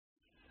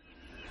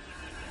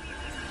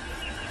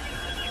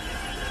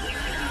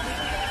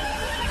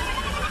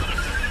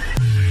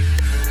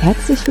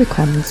Herzlich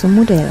willkommen zum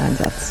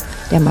Modelleinsatz,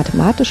 der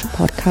mathematische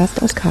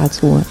Podcast aus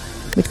Karlsruhe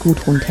mit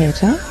Gudrun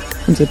Täter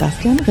und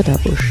Sebastian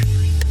Ritterbusch.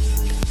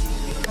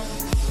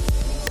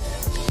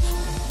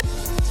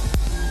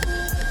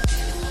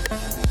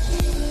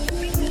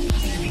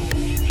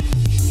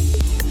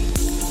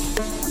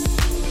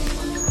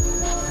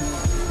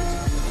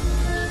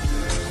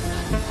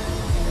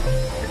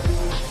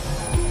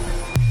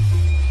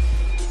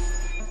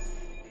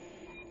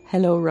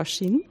 Hello,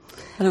 Roshin.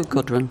 Hello,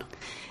 Gudrun.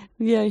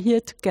 We are here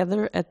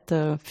together at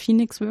the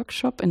Phoenix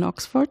workshop in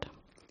Oxford.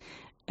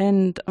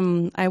 And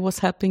I was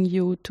helping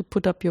you to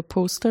put up your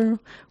poster,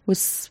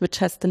 which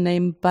has the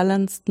name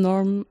Balanced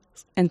Norm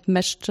and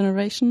Mesh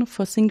Generation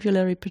for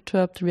Singularly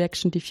Perturbed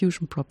Reaction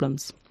Diffusion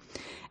Problems.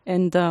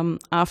 And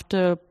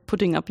after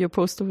putting up your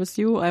poster with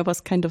you, I was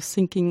kind of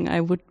thinking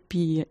I would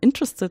be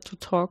interested to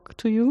talk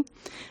to you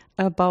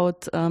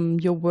about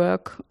your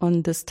work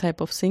on this type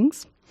of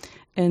things.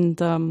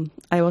 And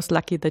I was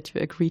lucky that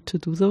you agreed to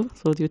do so.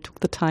 So you took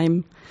the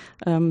time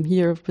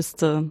here with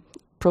the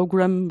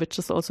program, which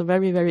is also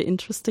very, very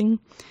interesting,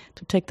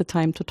 to take the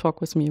time to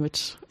talk with me,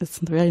 which is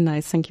very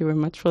nice. Thank you very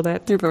much for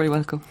that. You're very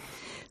welcome.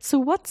 So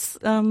what's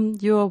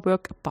your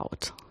work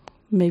about?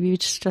 Maybe we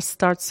just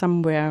start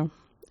somewhere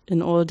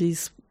in all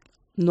these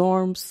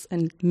norms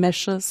and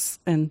meshes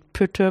and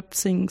perturbed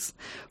things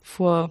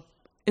for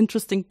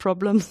interesting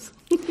problems.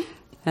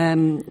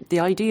 The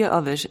idea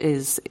of it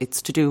is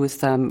it's to do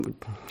with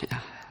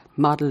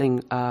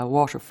modelling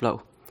water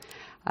flow.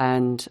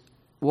 And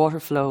water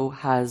flow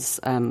has,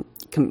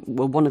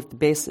 one of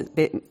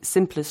the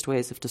simplest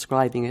ways of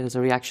describing it is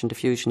a reaction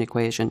diffusion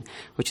equation,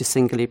 which is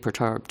singly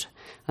perturbed.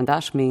 And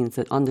that means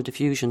that on the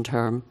diffusion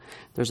term,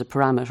 there's a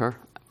parameter,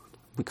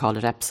 we call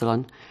it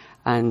epsilon,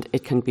 and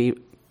it can be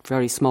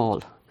very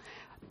small.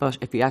 But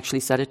if we actually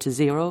set it to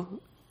 0,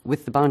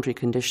 with the boundary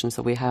conditions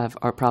that we have,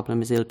 our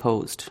problem is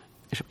ill-posed.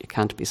 It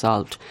can't be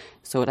solved.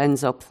 So it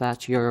ends up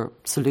that your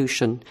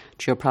solution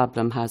to your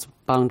problem has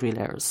boundary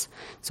layers.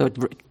 So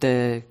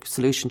the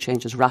solution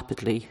changes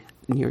rapidly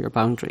near your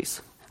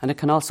boundaries. And it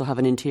can also have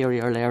an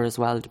interior layer as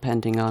well,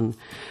 depending on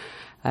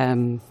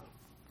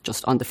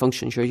just on the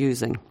functions you're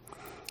using.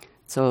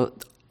 So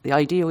the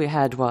idea we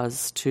had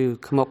was to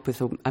come up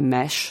with a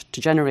mesh, to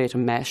generate a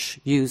mesh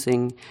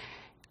using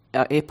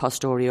a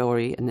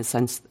posteriori, in the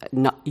sense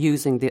not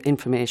using the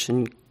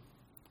information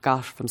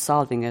got from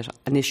solving it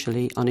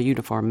initially on a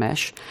uniform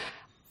mesh,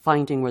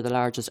 finding where the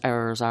largest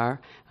errors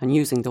are and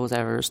using those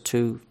errors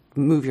to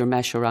move your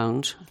mesh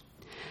around,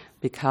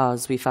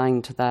 because we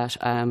find that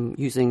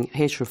using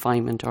H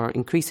refinement or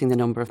increasing the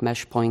number of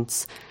mesh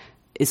points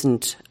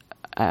isn't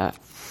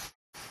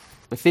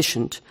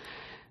efficient,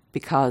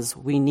 because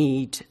we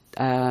need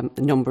the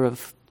number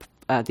of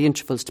the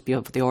intervals to be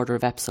of the order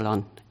of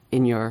epsilon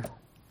in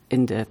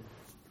the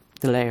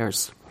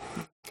layers.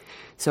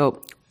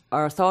 So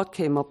our thought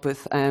came up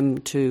with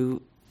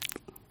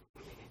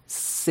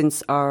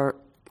since our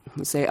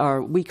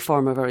weak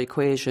form of our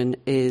equation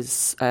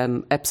is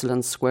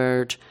epsilon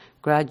squared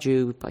grad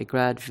u by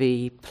grad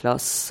v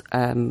plus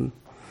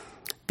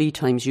b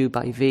times u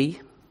by v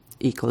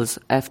equals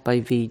f by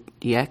v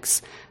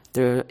dx.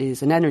 There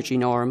is an energy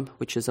norm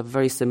which is a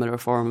very similar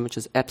form, which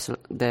is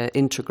the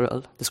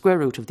square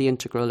root of the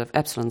integral of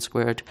epsilon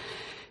squared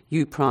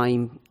u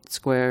prime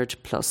squared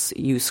plus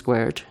u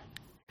squared.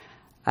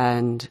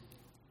 And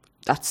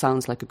that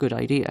sounds like a good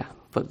idea,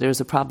 but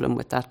there's a problem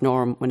with that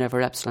norm.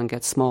 Whenever epsilon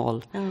gets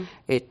small,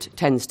 it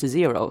tends to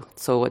 0.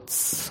 So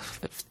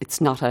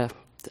it's not a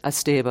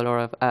stable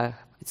or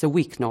it's a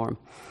weak norm.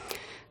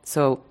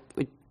 So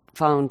we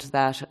found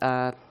that,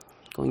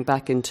 going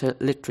back into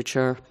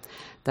literature,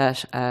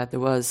 that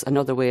there was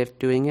another way of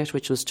doing it,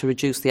 which was to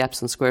reduce the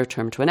epsilon square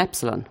term to an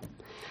epsilon.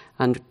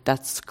 And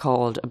that's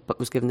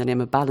was given the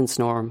name of balance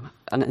norm.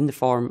 And in the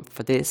form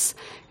for this,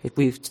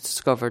 we've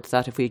discovered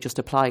that if we just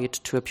apply it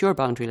to a pure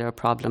boundary layer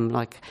problem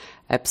like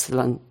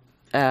epsilon,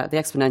 the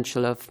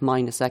exponential of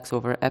minus x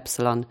over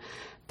epsilon,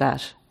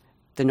 that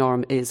the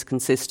norm is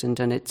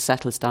consistent and it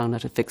settles down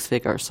at a fixed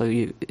figure. So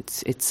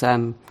it's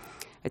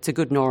a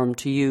good norm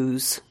to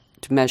use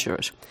to measure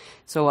it.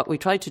 So what we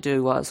tried to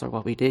do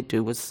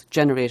was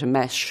generate a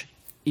mesh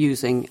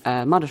using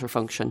a monitor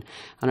function,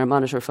 and our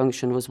monitor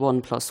function was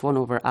 1 plus 1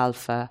 over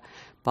alpha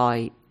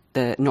by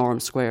the norm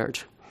squared.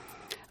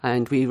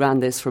 And we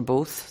ran this for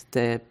both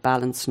the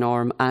balance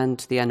norm and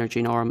the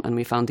energy norm, and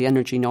we found the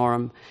energy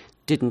norm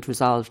didn't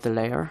resolve the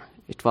layer.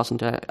 It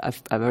wasn't a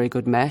very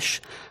good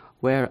mesh,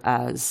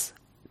 whereas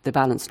the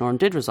balance norm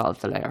did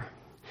resolve the layer,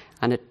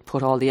 and it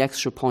put all the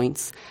extra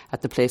points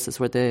at the places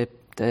where the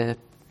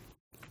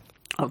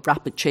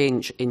rapid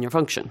change in your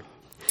function.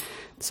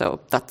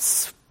 So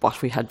that's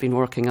what we had been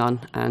working on,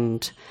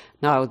 and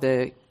now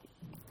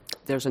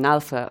there's an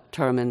alpha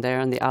term in there,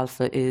 and the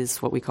alpha is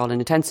what we call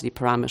an intensity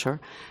parameter,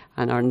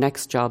 and our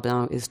next job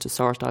now is to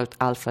sort out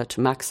alpha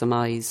to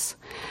maximise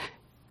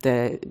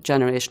the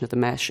generation of the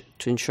mesh,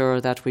 to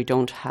ensure that we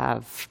don't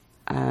have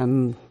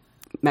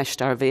mesh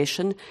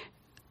starvation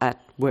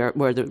at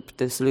where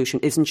the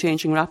solution isn't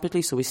changing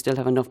rapidly, so we still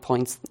have enough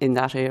points in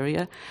that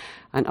area,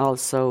 and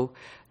also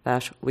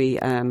that we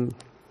are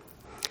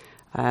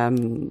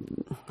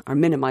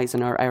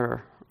minimising our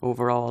error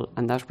overall,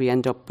 and that we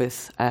end up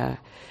with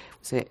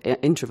say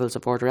intervals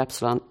of order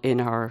epsilon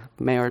in our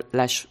layer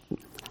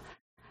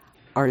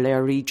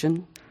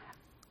region,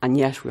 and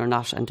yet we are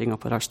not ending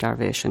up with our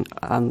starvation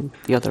on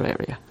the other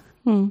area.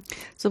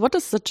 So what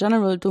is the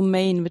general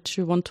domain which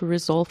you want to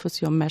resolve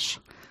with your mesh?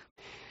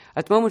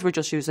 At the moment we're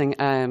just using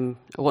a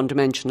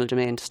one-dimensional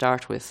domain to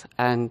start with,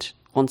 and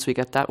once we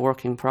get that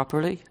working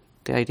properly,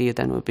 the idea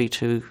then would be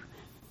to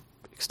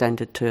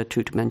extend it to a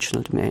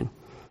two-dimensional domain.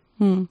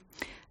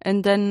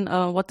 And then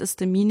what is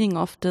the meaning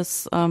of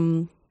this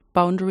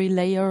boundary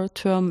layer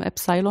term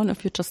epsilon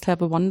if you just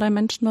have a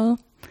one-dimensional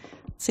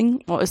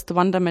thing? Or is the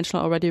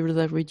one-dimensional already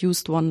the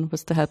reduced one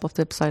with the help of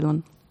the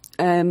epsilon?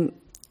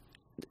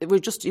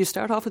 You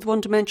start off with one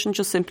dimension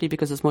just simply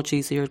because it's much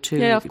easier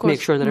to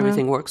make sure that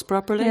everything works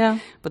properly. Yeah.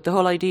 But the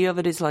whole idea of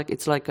it is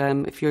it's like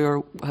if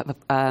you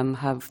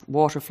have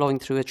water flowing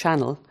through a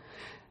channel,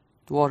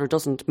 the water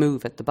doesn't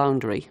move at the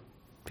boundary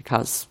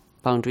because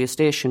boundary is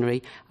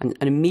stationary, and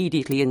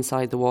immediately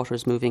inside the water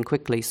is moving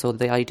quickly. So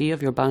the idea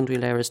of your boundary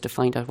layer is to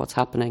find out what's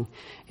happening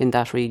in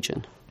that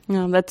region.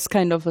 Yeah, that's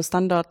kind of a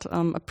standard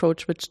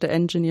approach which the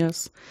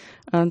engineers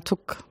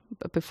took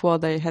before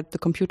they had the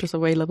computers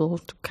available,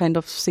 to kind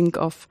of think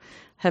of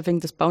having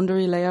this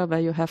boundary layer where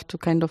you have to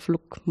kind of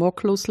look more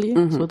closely.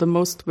 So the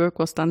most work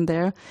was done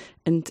there.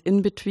 And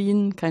in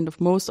between, kind of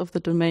most of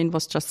the domain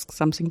was just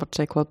something what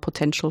they call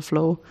potential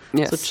flow.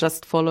 Yes. So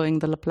just following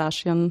the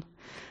Laplacian.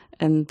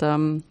 And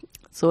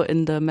so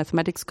in the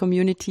mathematics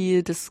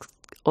community, this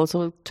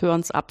also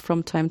turns up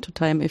from time to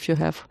time if you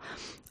have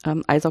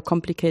either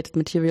complicated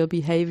material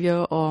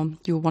behavior or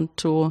you want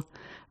to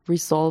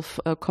resolve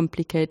a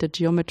complicated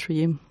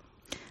geometry,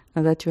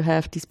 that you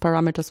have these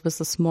parameters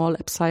with a small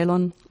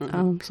epsilon.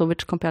 So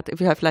which compared, if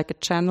you have like a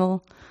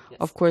channel,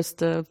 of course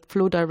the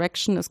flow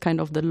direction is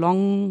kind of the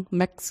long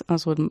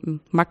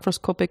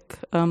macroscopic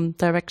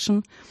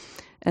direction.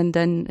 And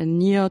then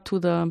near to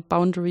the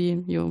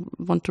boundary, you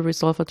want to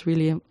resolve it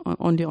really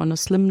only on a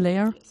slim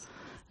layer.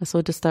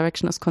 So this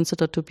direction is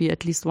considered to be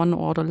at least one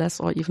order less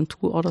or even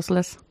two orders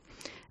less.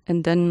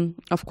 And then,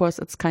 of course,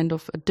 it's kind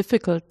of a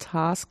difficult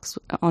task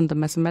on the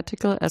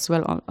mathematical as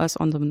well as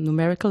on the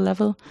numerical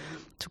level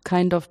to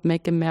kind of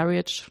make a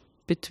marriage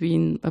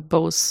between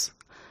both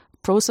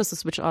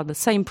processes, which are the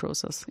same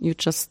process. You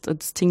just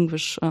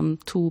distinguish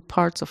two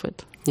parts of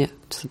it. Yeah,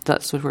 so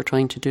that's what we're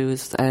trying to do,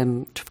 is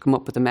to come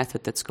up with a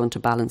method that's going to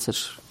balance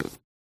it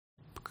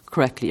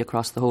correctly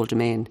across the whole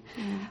domain,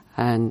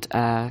 and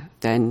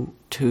then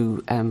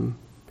to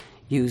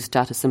use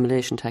data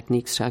simulation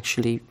techniques to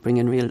actually bring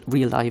in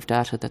real live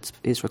data that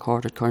is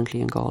recorded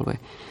currently in Galway,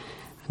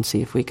 and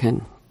see if we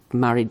can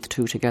marry the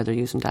two together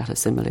using data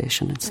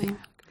simulation and see.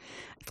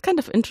 It's kind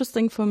of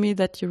interesting for me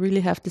that you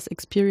really have this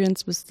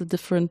experience with the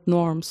different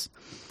norms.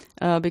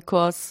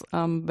 Because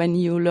when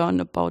you learn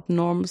about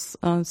norms,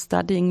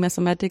 studying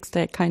mathematics,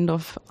 they kind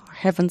of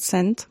heaven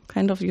sent.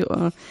 Kind of, you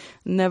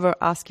never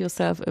ask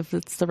yourself if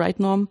it's the right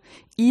norm,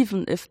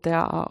 even if there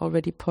are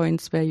already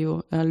points where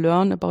you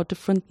learn about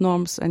different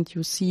norms and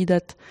you see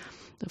that,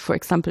 for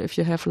example, if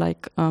you have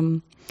like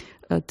the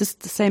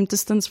same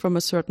distance from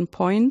a certain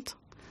point,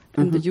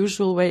 in the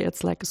usual way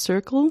it's like a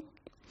circle,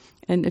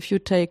 and if you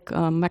take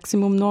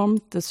maximum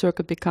norm, the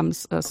circle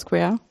becomes a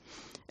square.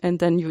 And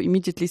then you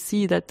immediately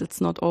see that it's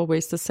not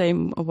always the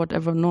same or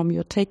whatever norm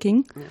you're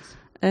taking. Yes.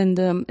 And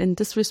in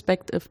this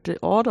respect, if the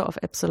order of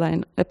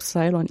epsilon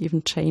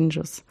even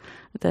changes,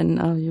 then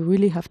you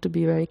really have to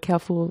be very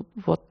careful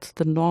what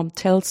the norm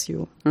tells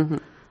you.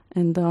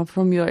 And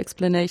from your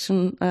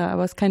explanation, I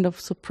was kind of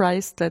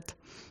surprised that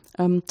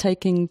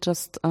taking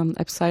just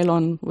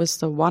epsilon with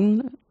the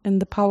 1 in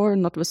the power,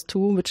 not with 2,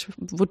 which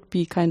would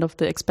be kind of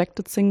the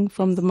expected thing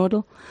from the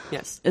model,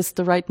 is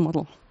the right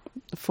model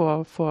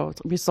for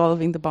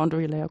resolving the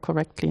boundary layer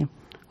correctly.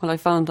 Well, I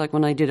found like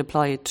when I did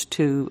apply it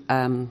to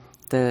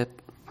the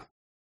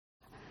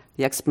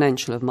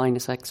exponential of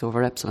minus x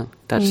over epsilon,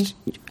 that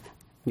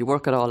you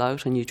work it all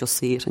out and you just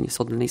see it and you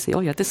suddenly see,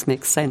 oh yeah, this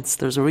makes sense.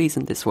 There's a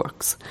reason this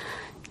works.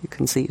 You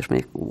can see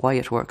why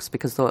it works,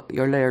 because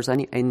your layers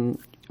in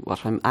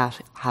what I'm at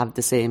have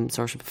the same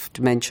sort of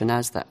dimension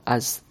as the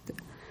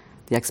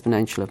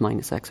exponential of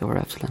minus x over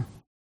epsilon.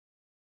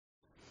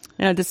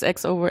 Yeah, this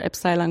x over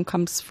epsilon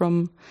comes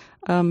from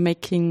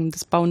making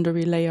this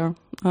boundary layer.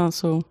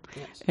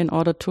 In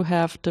order to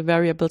have the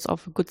variables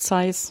of a good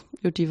size,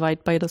 you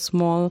divide by the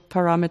small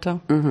parameter.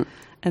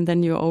 And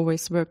then you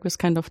always work with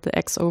kind of the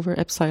x over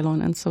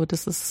epsilon. And so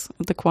this is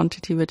the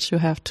quantity which you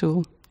have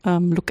to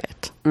look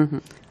at.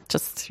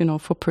 Just,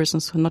 for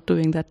persons who are not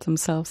doing that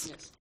themselves.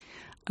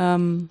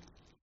 The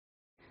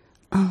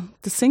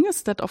thing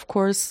is that, of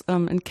course,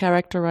 in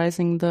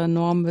characterizing the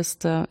norm with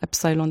the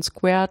epsilon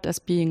squared as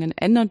being an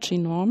energy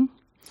norm,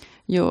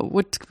 you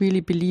would really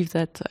believe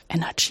that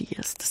energy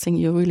is the thing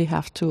you really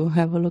have to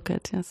have a look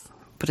at, yes.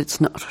 But it's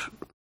not.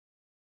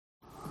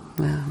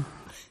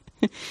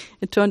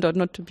 It turned out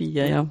not to be,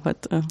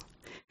 but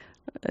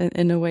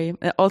in a way.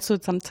 Also,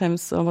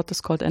 sometimes what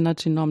is called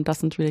energy norm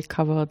doesn't really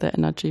cover the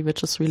energy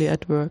which is really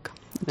at work.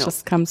 It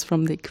just comes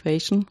from the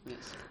equation. Yes.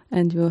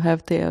 And you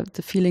have the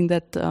feeling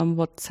that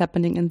what's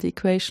happening in the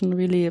equation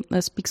really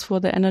speaks for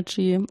the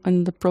energy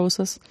in the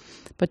process.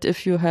 But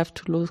if you have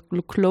to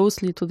look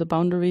closely to the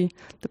boundary,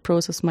 the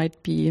process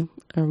might be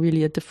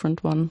really a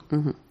different one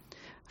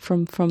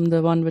from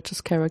the one which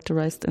is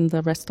characterized in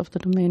the rest of the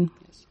domain.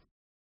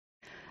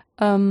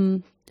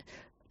 Yes.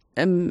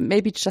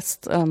 Maybe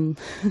just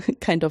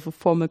kind of a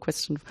formal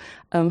question.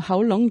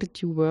 How long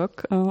did you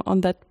work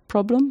on that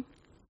problem?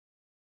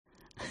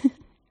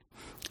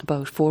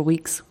 About 4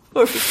 weeks.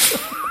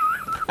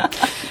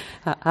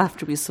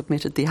 After we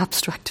submitted the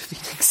abstract to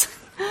Phoenix.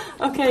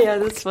 Okay, yeah,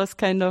 this was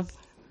kind of...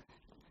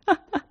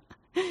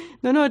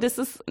 No, this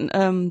is...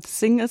 the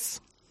thing is...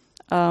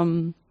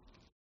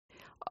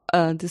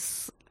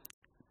 this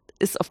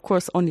is, of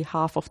course, only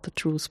half of the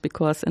truth,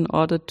 because in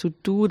order to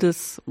do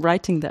this,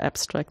 writing the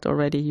abstract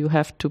already, you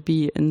have to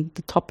be in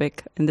the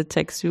topic, and it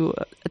takes you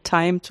a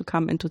time to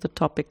come into the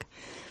topic.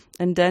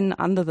 And then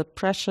under the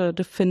pressure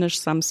to finish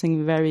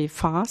something very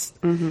fast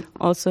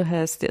also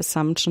has the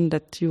assumption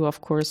that you, of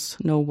course,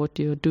 know what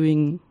you're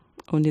doing,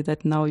 only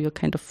that now you're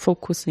kind of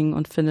focusing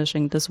on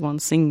finishing this one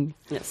thing.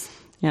 Yes.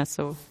 Yeah,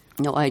 so...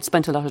 No, I'd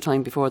spent a lot of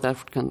time before that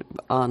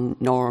on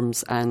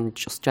norms and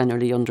just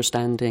generally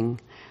understanding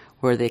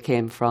where they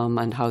came from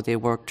and how they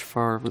worked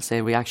for, we'll say,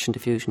 reaction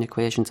diffusion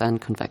equations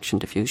and convection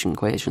diffusion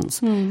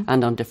equations,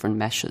 and on different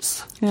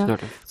meshes. Yeah.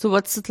 Sort of. So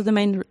what's the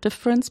main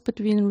difference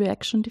between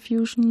reaction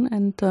diffusion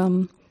and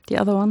the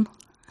other one?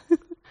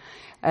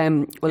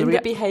 In the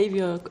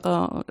behavior,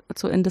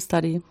 so in the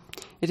study?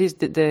 It is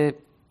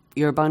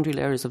your boundary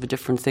layer is of a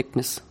different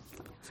thickness.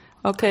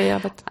 Okay, yeah,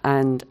 but...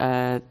 And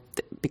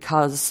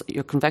because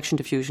your convection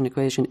diffusion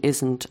equation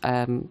isn't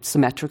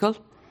symmetrical,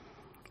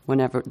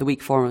 whenever the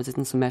weak form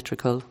isn't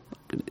symmetrical,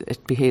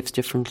 it behaves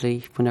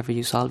differently whenever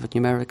you solve it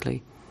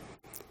numerically.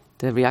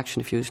 The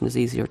reaction diffusion is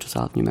easier to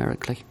solve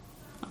numerically,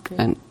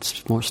 and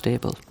it's more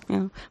stable.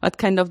 Yeah, but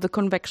kind of the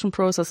convection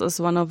process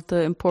is one of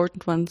the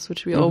important ones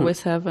which we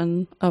always have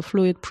in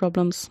fluid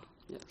problems.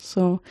 Yeah.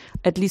 So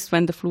at least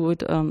when the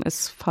fluid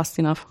is fast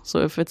enough. So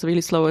if it's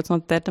really slow, it's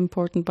not that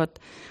important, but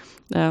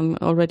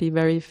already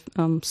very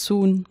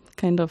soon,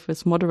 kind of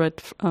with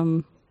moderate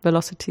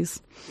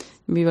velocities,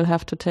 we will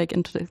have to take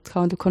into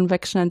account the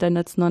convection, and then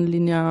it's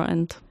nonlinear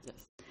and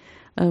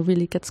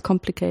really gets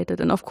complicated.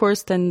 And of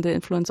course, then the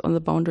influence on the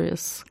boundary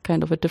is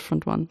kind of a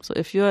different one. So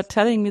if you are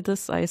telling me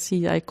this, I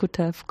see I could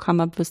have come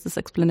up with this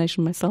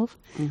explanation myself.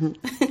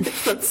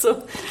 That's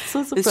so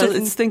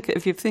surprising.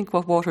 If you think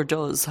what water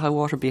does, how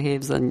water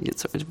behaves, then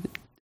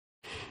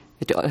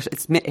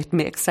it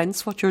makes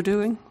sense what you're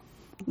doing.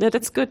 Yeah,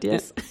 that's good,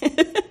 yes.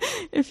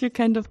 If you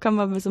kind of come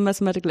up with a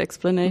mathematical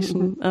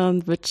explanation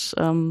which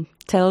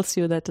tells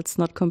you that it's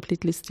not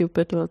completely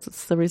stupid, or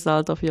it's the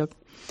result of your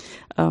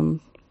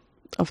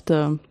of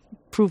the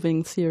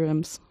proving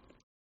theorems.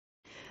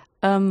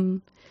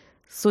 So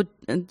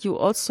you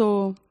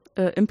also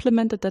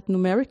implemented that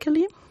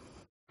numerically?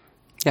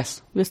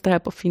 Yes. With the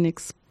help of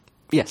Phoenix?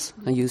 Yes,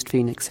 I used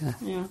Phoenix,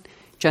 yeah.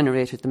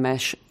 Generated the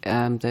mesh,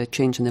 the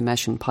change in the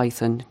mesh in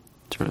Python,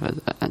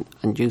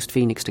 and used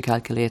Phoenix to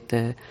calculate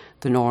the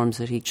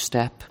norms at each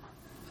step,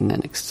 and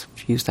then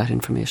use that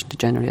information to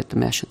generate the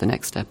mesh at the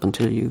next step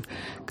until you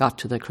got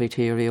to the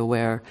criteria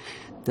where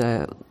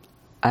the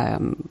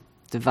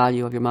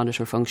value of your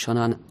monitor function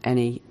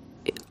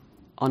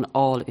on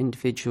all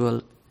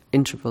individual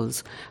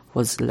intervals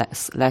was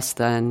less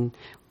than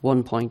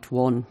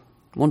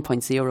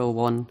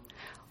 1.01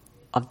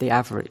 of the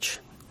average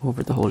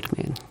over the whole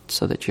domain,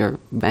 so that your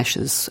mesh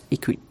is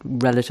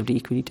relatively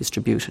equally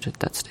distributed at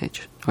that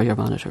stage, or your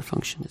monitor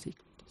function is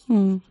equal.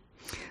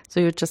 So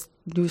you just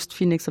used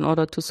Phoenix in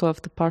order to solve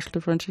the partial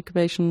differential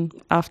equation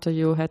after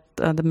you had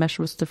the mesh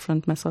with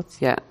different methods?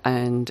 Yeah,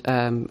 and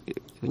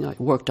it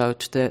worked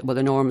out the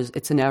norm is,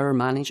 it's an error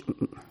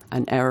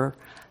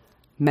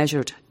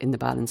measured in the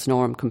balance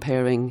norm,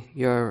 comparing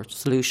your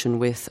solution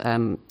with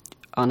on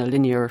a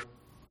linear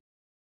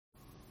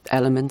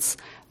elements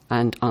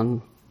and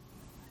on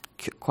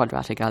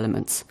quadratic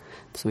elements.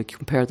 So we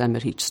compare them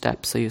at each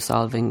step. So you're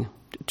solving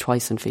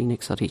twice in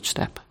Phoenix at each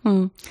step.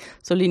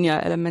 So linear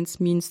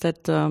elements means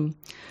that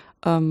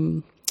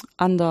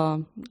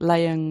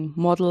underlying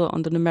model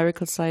on the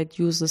numerical side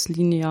uses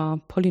linear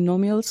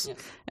polynomials, yes.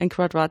 And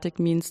quadratic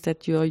means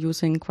that you are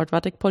using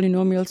quadratic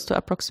polynomials to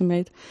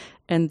approximate.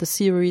 And the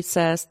theory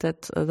says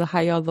that the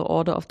higher the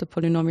order of the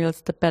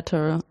polynomials, the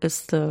better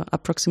is the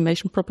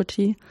approximation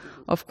property.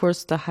 Of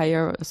course, the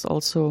higher is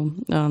also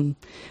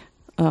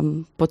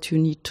what you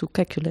need to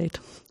calculate.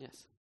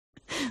 Yes.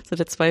 So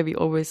that's why we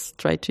always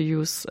try to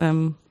use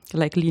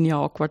like linear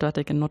or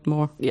quadratic and not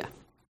more. Yeah.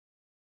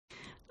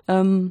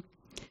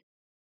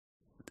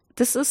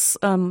 This is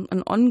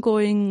an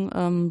ongoing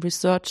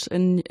research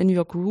in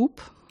your group.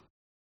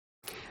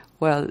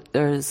 Well,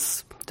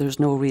 there's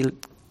no real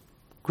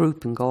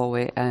group in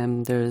Galway.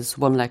 There's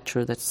one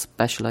lecturer that's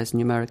specialised in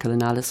numerical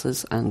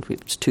analysis, and we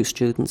have 2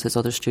 students. His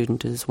other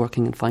student is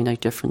working in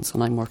finite difference,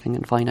 and I'm working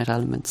in finite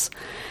elements.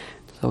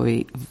 So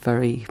we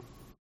very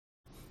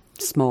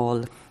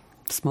small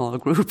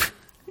group.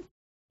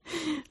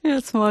 Yeah,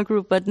 a small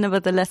group, but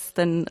nevertheless,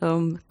 then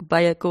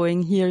by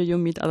going here, you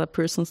meet other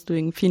persons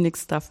doing Phoenix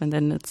stuff, and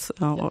then it's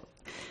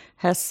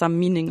has some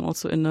meaning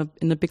also in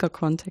a bigger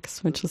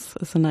context, which is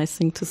a nice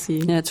thing to see.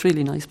 Yeah, it's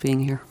really nice being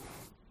here.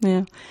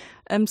 Yeah.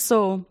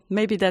 So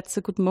maybe that's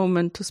a good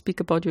moment to speak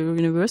about your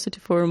university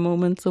for a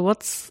moment. So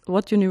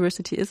what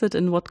university is it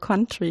in what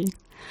country?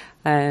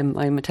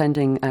 I'm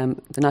attending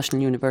the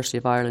National University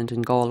of Ireland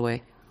in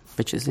Galway,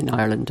 which is in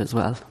Ireland as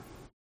well.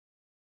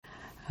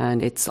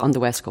 And it's on the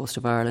west coast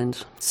of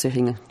Ireland,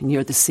 sitting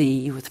near the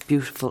sea with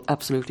beautiful,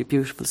 absolutely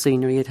beautiful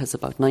scenery. It has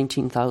about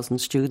 19,000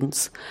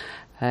 students,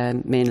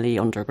 mainly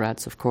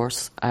undergrads, of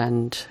course,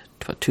 and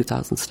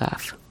 2,000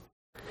 staff.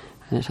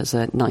 And it has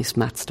a nice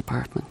maths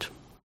department.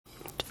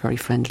 It's a very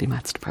friendly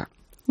maths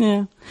department.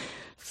 Yeah.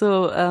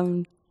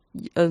 So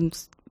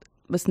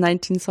with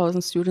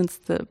 19,000 students,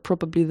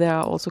 probably there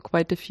are also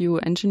quite a few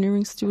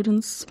engineering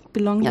students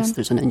belonging. Yes,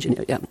 there's an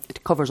engineer, yeah.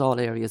 It covers all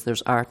areas.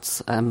 There's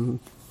arts,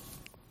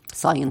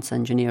 science,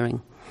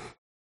 engineering.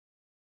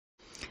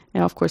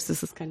 Yeah, of course,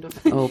 this is kind of...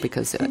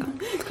 because...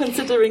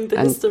 considering the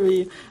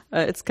history,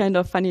 it's kind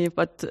of funny,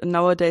 but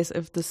nowadays,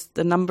 if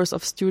the numbers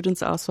of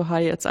students are so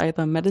high, it's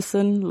either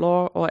medicine,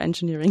 law, or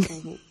engineering.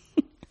 Mm-hmm.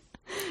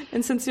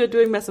 And since you're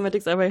doing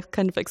mathematics, I was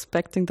kind of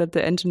expecting that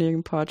the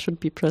engineering part should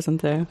be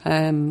present there.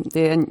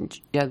 The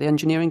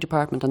engineering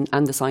department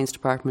and the science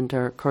department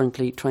are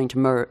currently trying to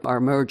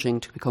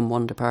merging to become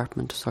one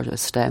department, sort of a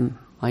STEM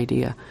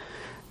idea.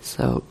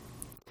 So...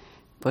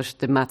 But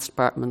the maths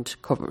department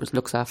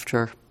looks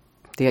after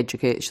the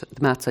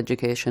maths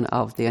education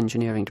of the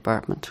engineering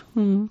department.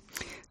 Mm.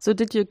 So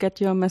did you get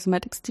your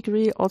mathematics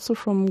degree also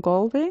from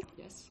Galway?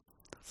 Yes.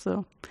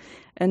 So,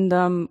 and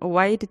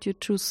why did you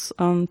choose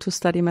to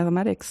study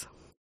mathematics?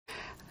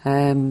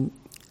 When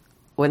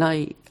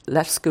I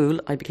left school,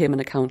 I became an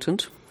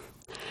accountant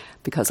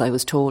because I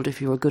was told if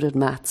you were good at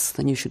maths,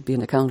 then you should be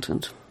an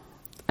accountant.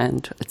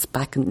 And it's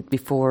back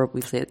before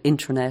we said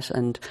internet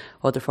and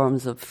other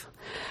forms of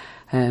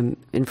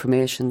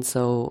information,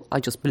 so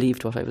I just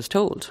believed what I was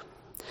told.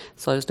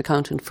 So I was an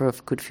accountant for a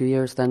good few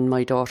years. Then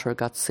my daughter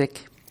got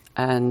sick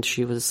and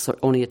she was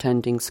only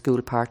attending school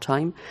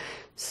part-time,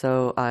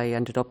 so I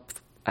ended up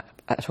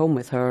at home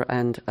with her,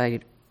 and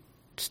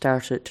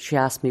she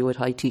asked me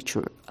would I teach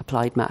her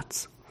applied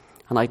maths,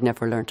 and I'd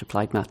never learnt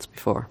applied maths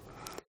before.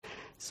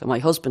 So my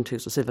husband,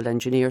 who's a civil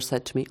engineer,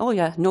 said to me, "Oh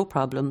yeah, no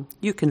problem,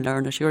 you can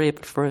learn it, you're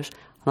able for it,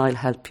 and I'll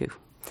help you."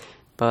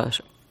 But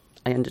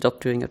I ended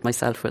up doing it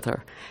myself with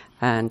her,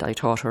 and I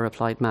taught her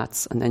applied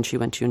maths, and then she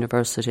went to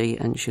university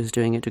and she was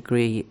doing a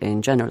degree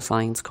in general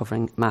science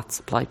covering maths,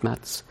 applied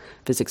maths,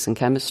 physics and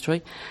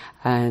chemistry.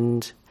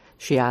 And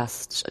she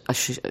asked,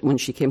 when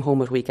she came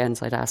home at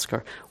weekends, I'd ask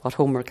her, "What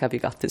homework have you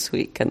got this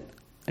week?" And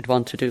I'd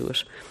want to do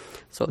it.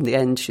 So in the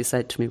end she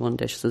said to me one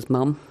day, she says,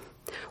 "Mum,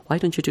 why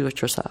don't you do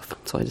it yourself?"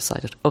 So I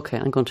decided, okay,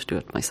 I'm going to do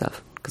it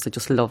myself because I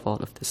just love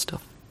all of this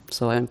stuff.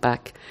 So I went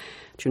back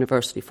to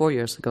university 4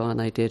 years ago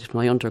and I did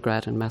my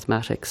undergrad in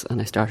mathematics, and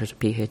I started a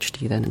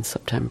PhD then in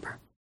September.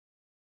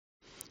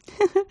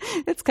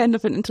 It's kind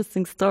of an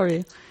interesting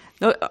story.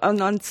 No,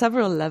 on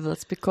several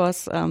levels,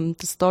 because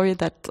the story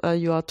that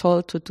you are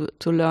told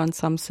to learn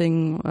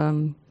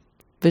something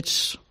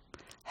which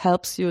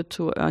helps you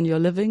to earn your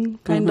living,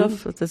 kind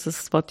of. This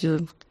is what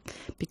you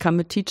become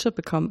a teacher,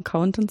 become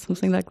accountant,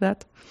 something like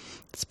that,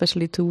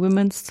 especially to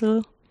women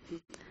still.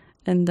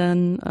 And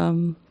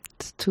then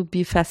to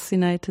be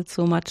fascinated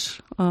so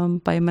much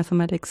by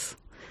mathematics,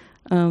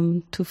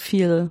 to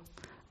feel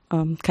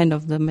kind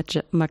of the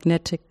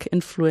magnetic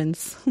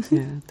influence.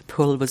 Yeah, the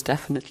pull was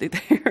definitely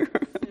there.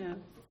 Yeah.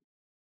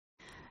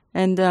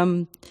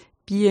 And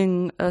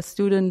being a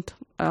student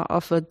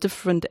of a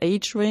different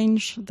age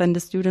range than the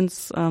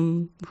students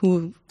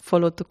who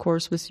followed the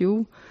course with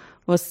you,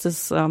 was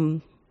this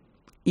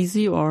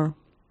easy or?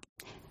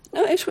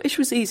 No, it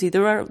was easy.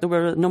 There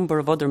were a number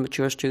of other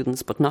mature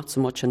students, but not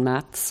so much in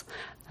maths.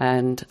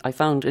 And I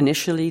found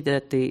initially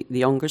that the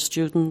younger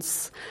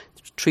students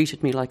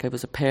treated me like I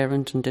was a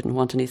parent and didn't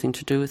want anything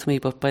to do with me.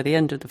 But by the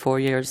end of the 4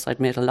 years, I'd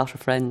made a lot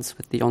of friends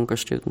with the younger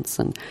students,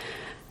 and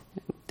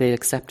they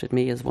accepted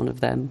me as one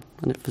of them.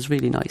 And it was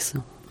really nice.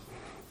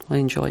 I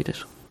enjoyed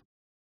it.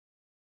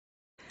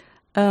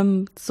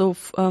 So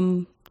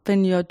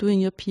when you're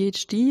doing your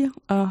PhD,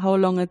 how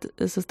long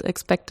is it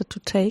expected to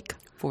take?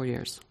 4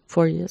 years.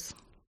 4 years.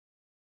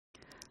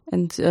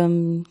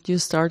 And you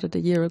started a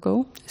year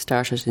ago? I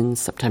started in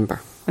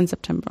September. In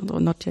September, though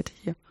not yet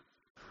a year.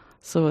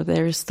 So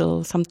there is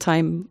still some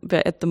time,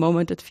 where at the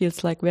moment it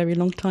feels like very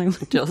long time.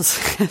 It does,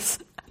 yes.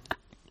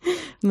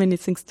 Many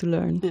things to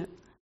learn.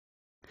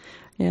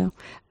 Yeah.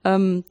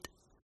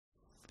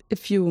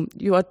 If you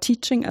are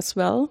teaching as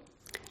well?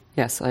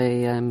 Yes,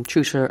 I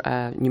tutor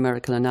a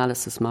numerical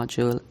analysis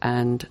module,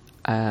 and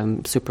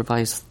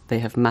supervise, they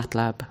have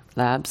MATLAB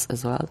labs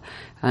as well,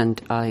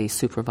 and I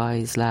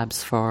supervise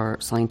labs for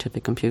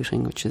scientific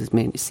computing, which is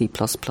mainly C++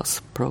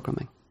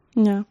 programming.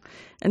 Yeah.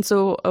 And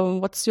so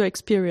what's your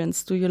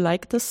experience? Do you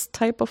like this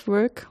type of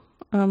work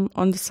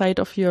on the side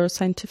of your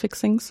scientific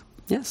things?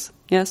 Yes.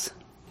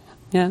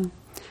 Yeah.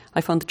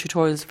 I found the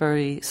tutorials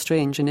very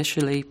strange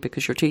initially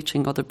because you're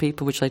teaching other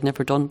people, which I'd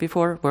never done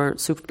before, where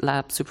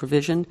lab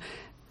supervision,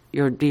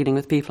 you're dealing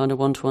with people on a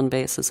one-to-one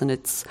basis and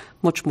it's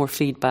much more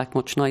feedback,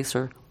 much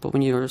nicer. But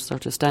when you're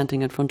sort of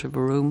standing in front of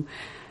a room,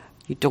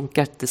 you don't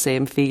get the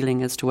same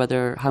feeling as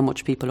to how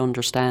much people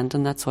understand,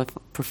 and that's why I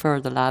prefer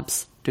the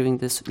labs doing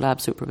this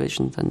lab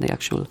supervision than the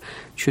actual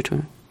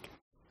tutoring.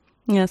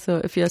 Yeah,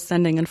 so if you're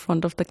standing in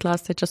front of the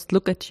class, they just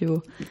look at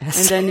you. Yes.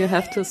 And then you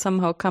have to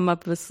somehow come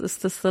up with, is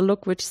this the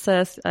look which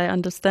says, I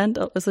understand,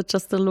 or is it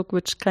just the look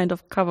which kind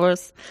of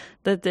covers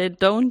that they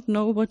don't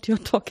know what you're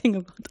talking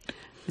about?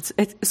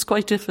 It's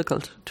quite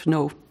difficult to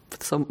know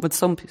with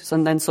some people,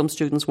 and then some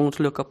students won't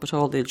look up at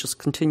all. They'll just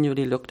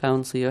continually look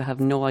down, so you have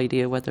no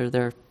idea whether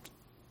they're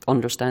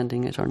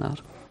understanding it or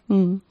not.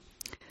 Mm.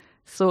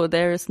 So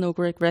there is no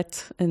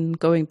regret in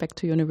going back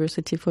to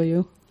university for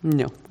you?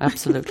 No,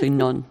 absolutely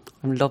none.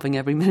 I'm loving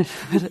every minute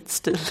of it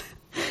still.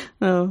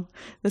 No,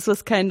 this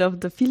was kind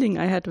of the feeling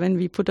I had when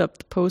we put up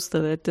the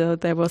poster,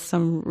 that there was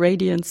some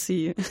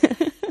radiancy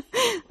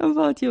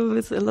about you,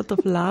 with a lot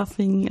of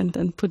laughing and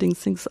then putting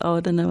things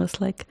out. And I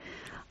was like,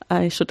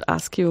 I should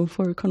ask you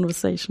for a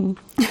conversation.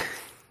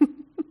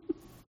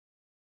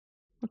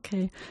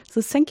 Okay,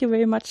 so thank you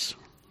very much.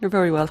 You're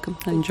very welcome.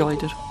 I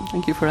enjoyed it.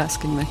 Thank you for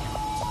asking me.